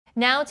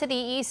Now to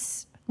the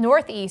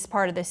northeast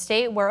part of the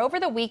state, where over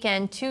the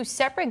weekend, 2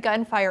 separate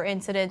gunfire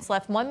incidents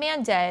left 1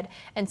 man dead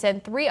and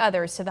sent 3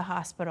 others to the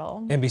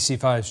hospital.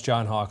 NBC5's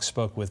John Hawks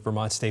spoke with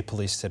Vermont State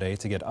Police today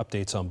to get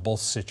updates on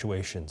both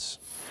situations.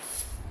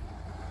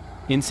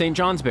 In St.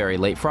 Johnsbury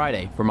late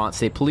Friday, Vermont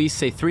State Police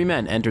say 3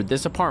 men entered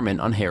this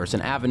apartment on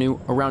Harrison Avenue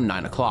around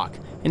 9 o'clock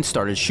and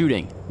started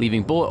shooting,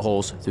 leaving bullet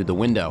holes through the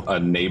window. A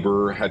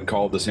neighbor had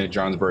called the St.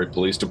 Johnsbury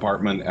Police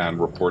Department and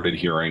reported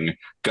hearing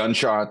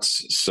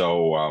gunshots.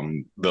 So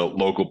the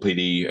local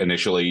PD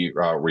initially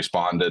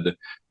responded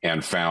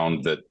and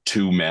found that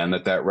 2 men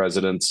at that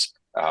residence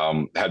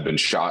had been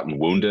shot and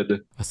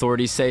wounded.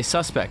 Authorities say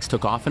suspects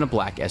took off in a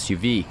black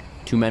SUV.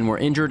 2 men were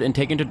injured and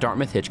taken to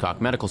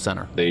Dartmouth-Hitchcock Medical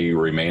Center. They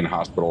remain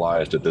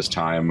hospitalized at this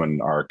time and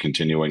are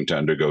continuing to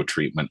undergo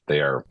treatment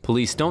there.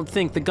 Police don't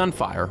think the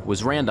gunfire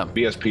was random.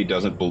 VSP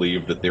doesn't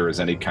believe that there is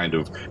any kind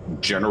of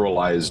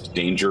generalized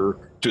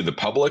danger to the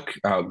public.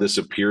 This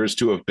appears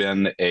to have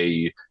been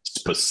a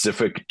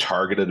specific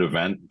targeted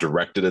event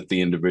directed at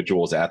the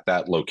individuals at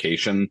that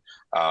location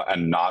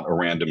and not a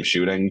random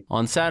shooting.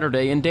 On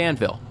Saturday in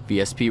Danville,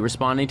 VSP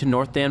responding to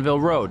North Danville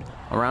Road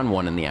around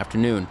 1 in the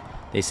afternoon.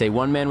 They say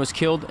 1 man was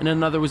killed and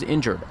another was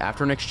injured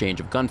after an exchange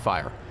of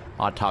gunfire.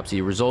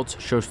 Autopsy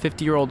results show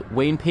 50-year-old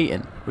Wayne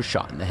Payton was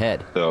shot in the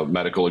head. The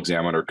medical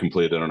examiner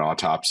completed an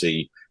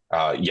autopsy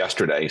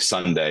yesterday,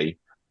 Sunday,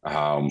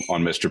 on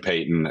Mr.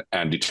 Payton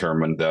and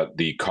determined that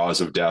the cause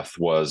of death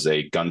was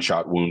a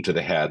gunshot wound to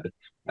the head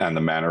and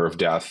the manner of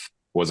death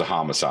was a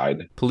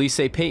homicide. Police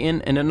say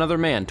Payton and another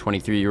man,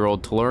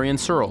 23-year-old Tellurian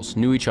Searles,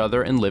 knew each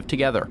other and lived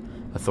together.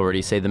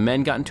 Authorities say the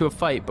men got into a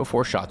fight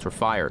before shots were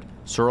fired.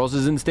 Searles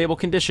is in stable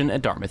condition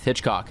at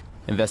Dartmouth-Hitchcock.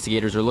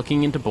 Investigators are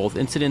looking into both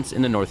incidents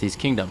in the Northeast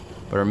Kingdom,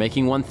 but are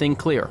making one thing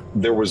clear.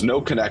 There was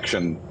no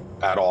connection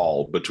at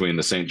all between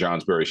the St.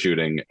 Johnsbury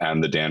shooting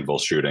and the Danville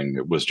shooting.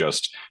 It was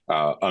just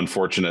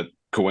unfortunate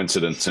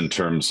coincidence in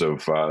terms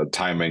of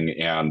timing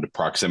and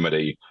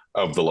proximity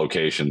of the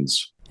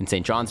locations. In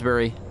St.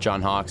 Johnsbury,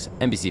 John Hawks,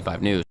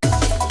 NBC5 News.